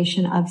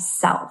foundation of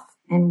self.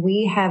 And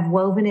we have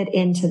woven it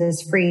into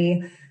this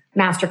free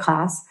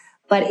masterclass,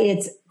 but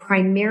it's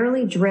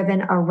primarily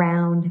driven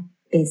around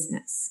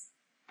business,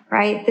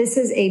 right? This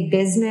is a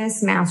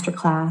business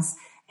masterclass.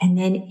 And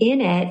then in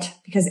it,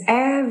 because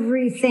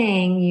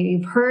everything,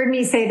 you've heard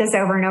me say this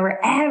over and over,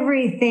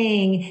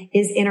 everything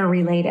is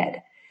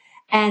interrelated.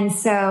 And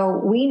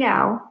so we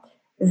know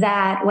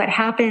that what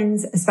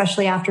happens,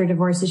 especially after a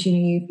divorce, is,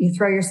 you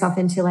throw yourself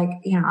into like,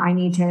 I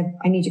need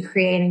to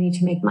create, I need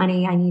to make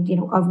money. I need,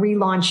 a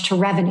relaunch to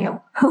revenue,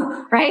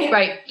 right?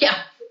 Right. Yeah.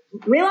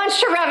 Relaunch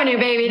to revenue,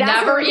 baby.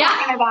 That's what we're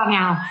talking about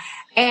now.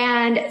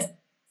 And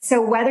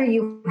so whether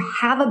you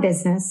have a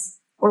business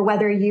or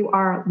whether you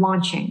are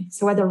launching,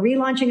 so whether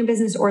relaunching a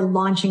business or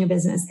launching a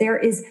business, there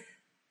is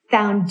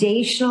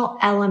foundational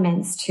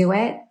elements to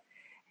it.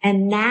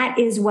 And that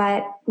is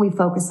what we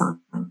focus on,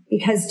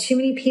 because too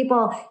many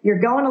people, you're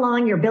going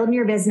along, you're building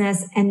your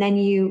business, and then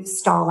you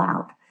stall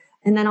out.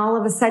 And then all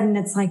of a sudden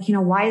it's like,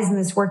 why isn't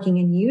this working?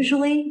 And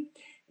usually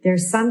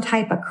there's some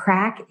type of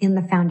crack in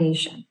the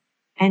foundation.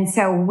 And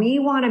so we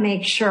want to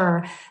make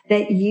sure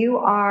that you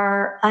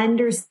are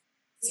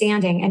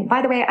understanding. And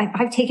by the way,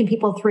 I've taken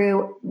people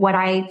through what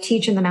I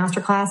teach in the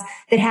masterclass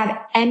that have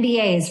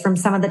MBAs from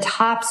some of the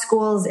top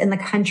schools in the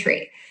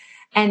country.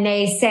 And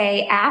they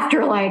say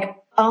after like,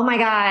 oh my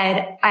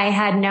God, I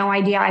had no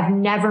idea. I've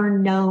never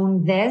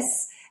known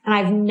this, and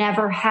I've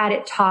never had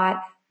it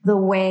taught the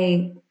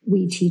way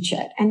we teach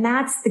it. And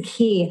that's the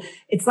key.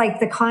 It's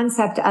like the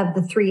concept of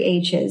the 3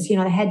 H's,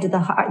 the head to the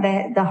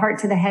heart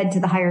to the head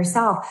to the higher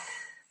self.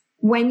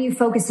 When you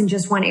focus in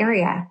just one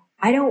area,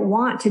 I don't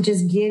want to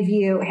just give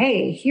you,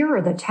 hey, here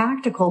are the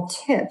tactical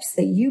tips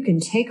that you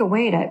can take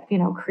away to,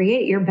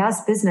 create your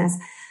best business.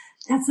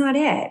 That's not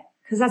it.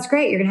 Because that's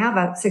great. You're going to have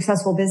a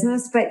successful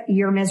business, but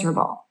you're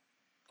miserable.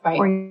 Right.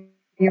 Or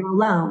you're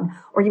alone,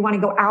 or you want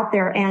to go out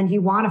there and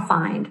you want to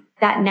find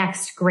that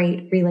next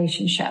great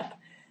relationship.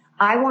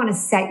 I want to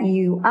set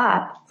you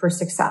up for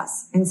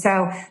success. And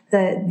so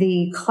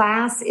the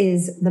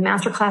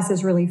master class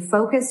is really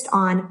focused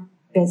on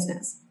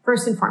business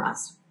first and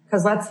foremost.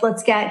 Because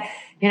let's get,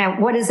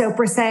 what does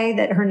Oprah say?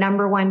 That her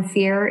number one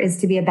fear is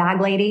to be a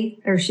bag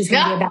lady, or she's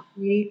going to be a bag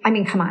lady. I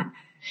mean, come on.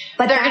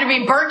 But they're going to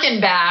be Birkin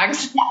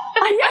bags.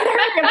 I know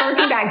they're going to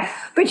Birkin bag.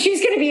 But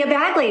she's going to be a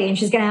bag lady and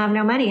she's going to have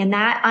no money. And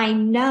that I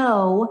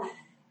know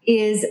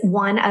is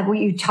one of what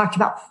you talked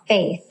about,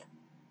 faith.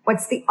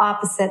 What's the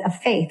opposite of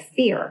faith?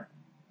 Fear.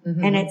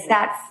 Mm-hmm. And it's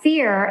that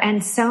fear.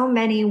 And so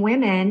many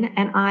women,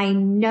 and I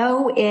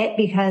know it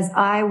because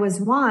I was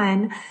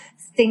one,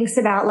 thinks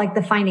about like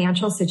the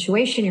financial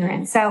situation you're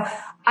in. So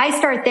I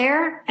start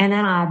there and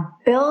then I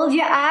build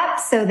you up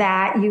so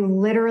that you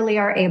literally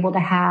are able to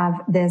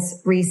have this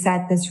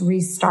reset, this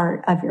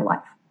restart of your life.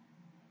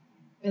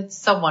 It's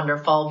so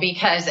wonderful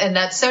and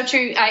that's so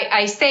true.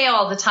 I say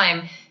all the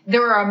time,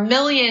 there are a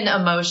million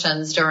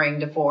emotions during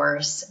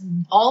divorce,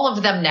 all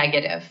of them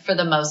negative for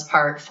the most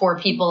part for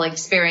people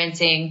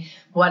experiencing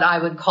what I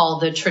would call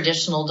the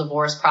traditional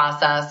divorce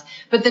process.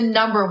 But the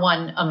number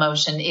one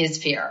emotion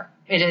is fear.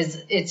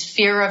 It's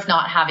fear of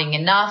not having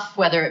enough,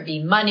 whether it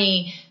be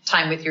money,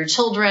 time with your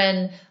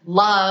children,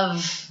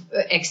 love,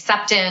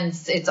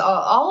 acceptance. It's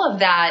all of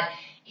that.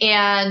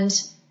 And,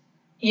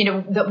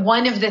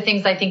 one of the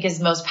things I think is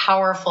most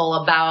powerful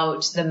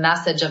about the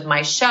message of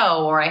my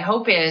show, or I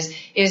hope is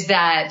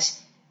that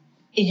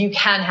you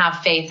can have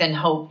faith and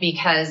hope,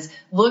 because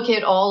look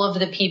at all of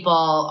the people,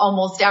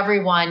 almost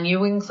everyone,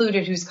 you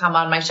included, who's come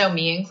on my show,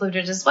 me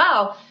included as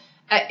well,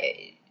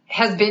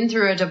 has been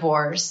through a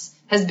divorce,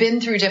 has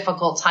been through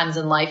difficult times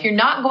in life. You're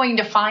not going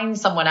to find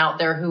someone out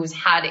there who's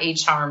had a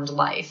charmed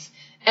life.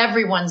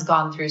 Everyone's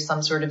gone through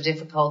some sort of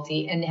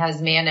difficulty and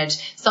has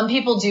managed. Some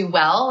people do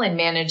well and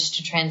manage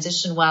to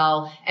transition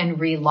well and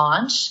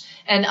relaunch,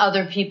 and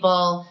other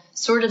people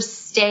sort of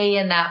stay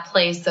in that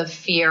place of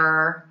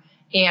fear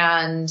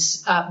and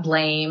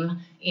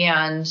blame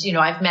And,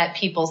 I've met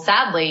people,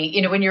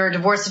 sadly, when you're a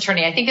divorce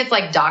attorney, I think it's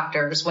like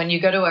doctors. When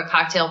you go to a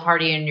cocktail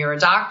party and you're a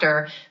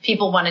doctor,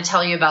 people want to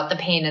tell you about the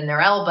pain in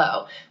their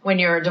elbow. When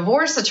you're a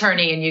divorce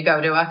attorney and you go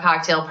to a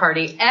cocktail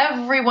party,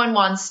 everyone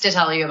wants to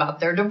tell you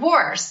about their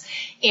divorce.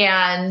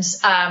 And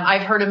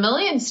I've heard a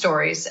million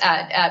stories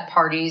at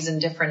parties and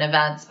different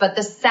events, but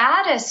the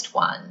saddest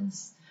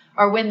ones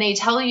are when they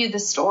tell you the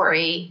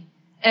story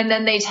and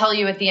then they tell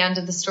you at the end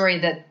of the story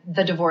that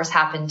the divorce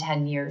happened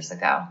 10 years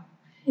ago.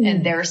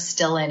 And they're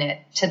still in it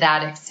to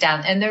that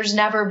extent. And there's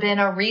never been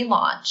a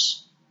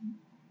relaunch.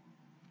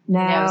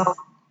 No.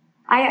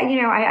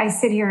 I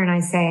sit here and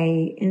I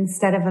say,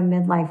 instead of a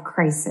midlife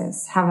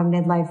crisis, have a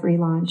midlife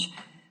relaunch,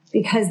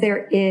 because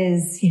there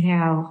is,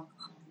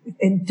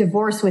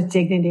 divorce with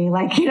dignity.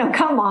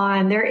 Come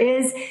on, there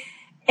is.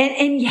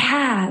 And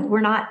yeah,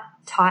 we're not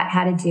taught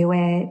how to do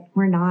it.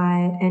 We're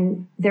not.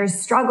 And there's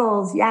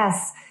struggles.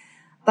 Yes.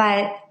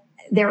 But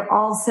they're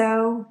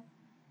also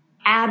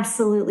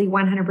absolutely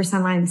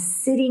 100% I'm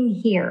sitting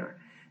here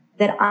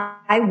that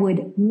I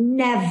would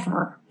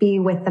never be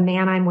with the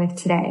man I'm with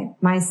today,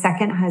 my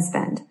second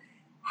husband,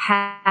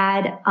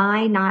 had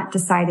I not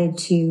decided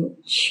to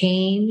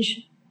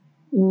change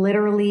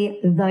literally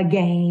the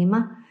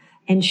game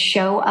and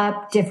show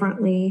up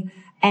differently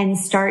and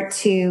start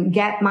to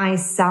get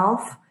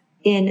myself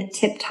in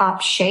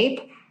tip-top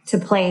shape to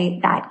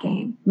play that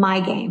game, my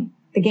game,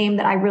 the game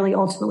that I really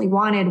ultimately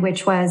wanted,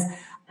 which was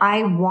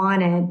I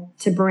wanted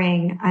to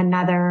bring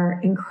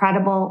another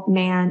incredible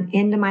man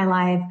into my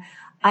life.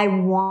 I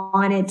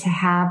wanted to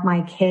have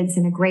my kids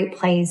in a great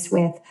place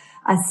with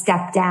a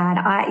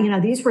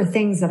stepdad. These were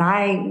things that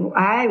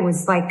I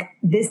was like,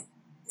 this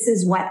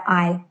is what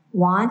I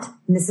want.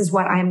 And this is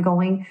what I'm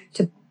going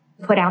to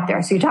put out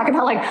there. So you talk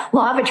about like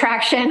law of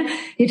attraction.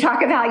 You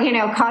talk about,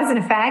 cause and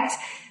effect,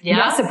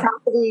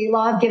 reciprocity,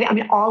 law of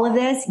giving. All of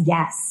this.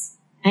 Yes.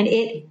 And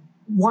it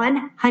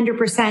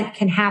 100%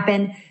 can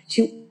happen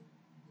to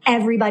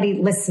everybody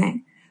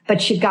listening,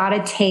 but you got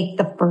to take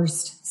the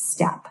first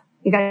step.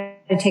 You got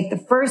to take the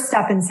first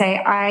step and say,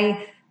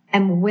 I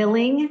am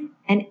willing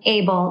and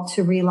able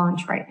to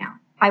relaunch right now.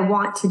 I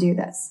want to do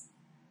this.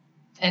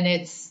 And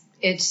it's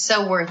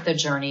so worth the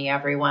journey,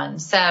 everyone.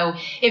 So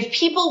if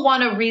people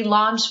want to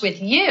relaunch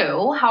with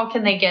you, how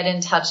can they get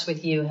in touch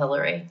with you,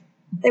 Hilary?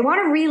 They want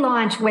to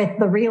relaunch with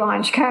the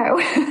Relaunch Co.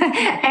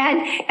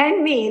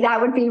 and me.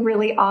 That would be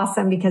really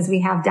awesome because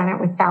we have done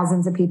it with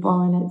thousands of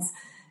people and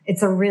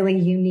it's a really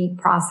unique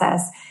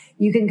process.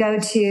 You can go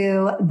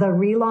to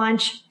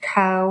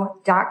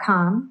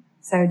therelaunchco.com.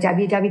 So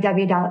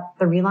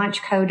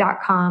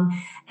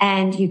www.therelaunchco.com,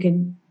 and you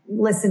can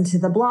listen to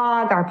the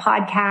blog, our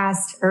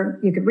podcast, or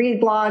you could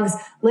read blogs,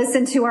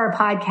 listen to our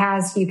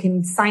podcast. You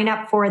can sign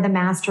up for the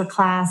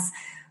masterclass,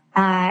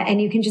 and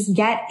you can just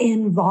get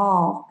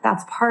involved.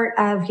 That's part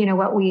of, what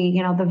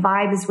the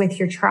vibe is with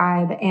your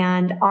tribe,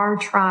 and our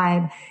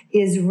tribe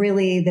is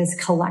really this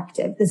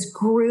collective, this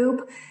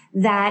group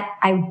that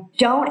I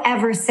don't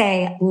ever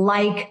say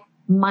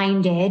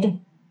like-minded,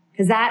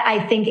 because that I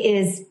think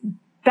is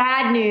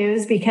bad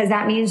news, because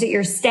that means that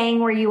you're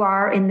staying where you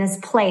are in this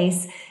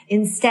place.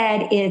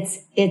 Instead, it's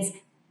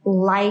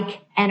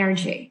like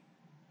energy.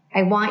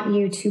 I want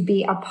you to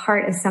be a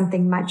part of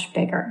something much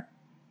bigger.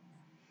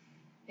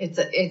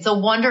 It's a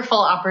wonderful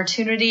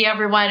opportunity,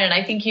 everyone. And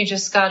I think you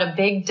just got a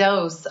big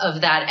dose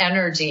of that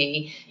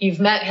energy. You've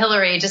met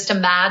Hilary. Just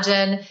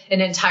imagine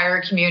an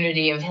entire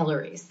community of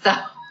Hilarys. So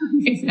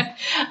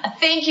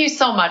thank you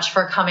so much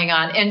for coming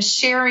on and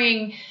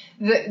sharing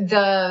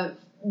the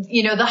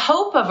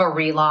hope of a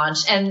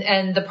relaunch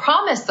and the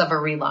promise of a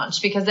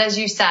relaunch, because as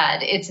you said,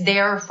 it's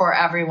there for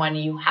everyone.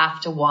 You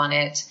have to want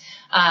it.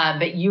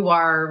 But you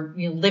are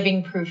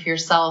living proof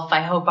yourself.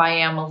 I hope I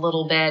am a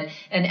little bit,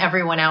 and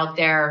everyone out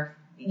there,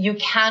 you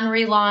can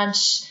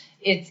relaunch.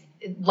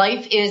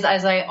 Life is,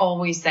 as I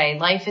always say,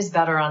 life is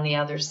better on the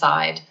other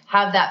side.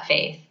 Have that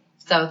faith.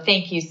 So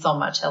thank you so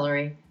much,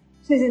 Hilary.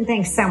 Susan,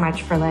 thanks so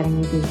much for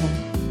letting me be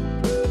here.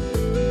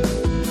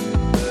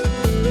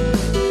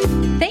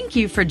 Thank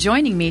you for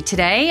joining me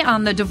today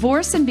on the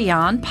Divorce and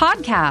Beyond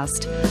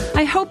podcast.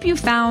 I hope you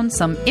found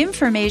some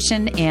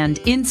information and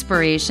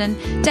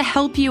inspiration to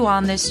help you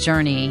on this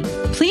journey.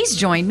 Please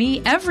join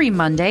me every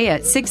Monday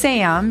at 6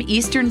 a.m.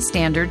 Eastern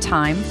Standard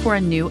Time for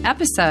a new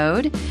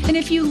episode. And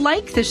if you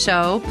like the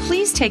show,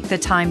 please take the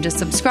time to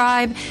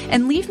subscribe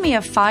and leave me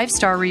a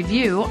 5-star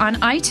review on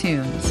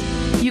iTunes.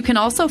 You can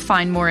also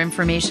find more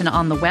information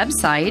on the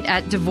website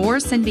at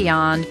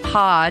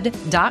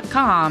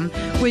divorceandbeyondpod.com,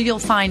 where you'll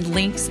find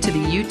links to the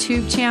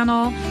YouTube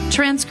channel,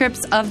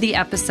 transcripts of the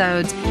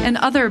episodes, and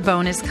other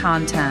bonus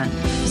content.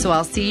 So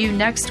I'll see you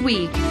next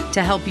week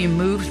to help you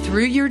move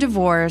through your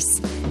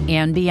divorce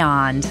and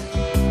beyond.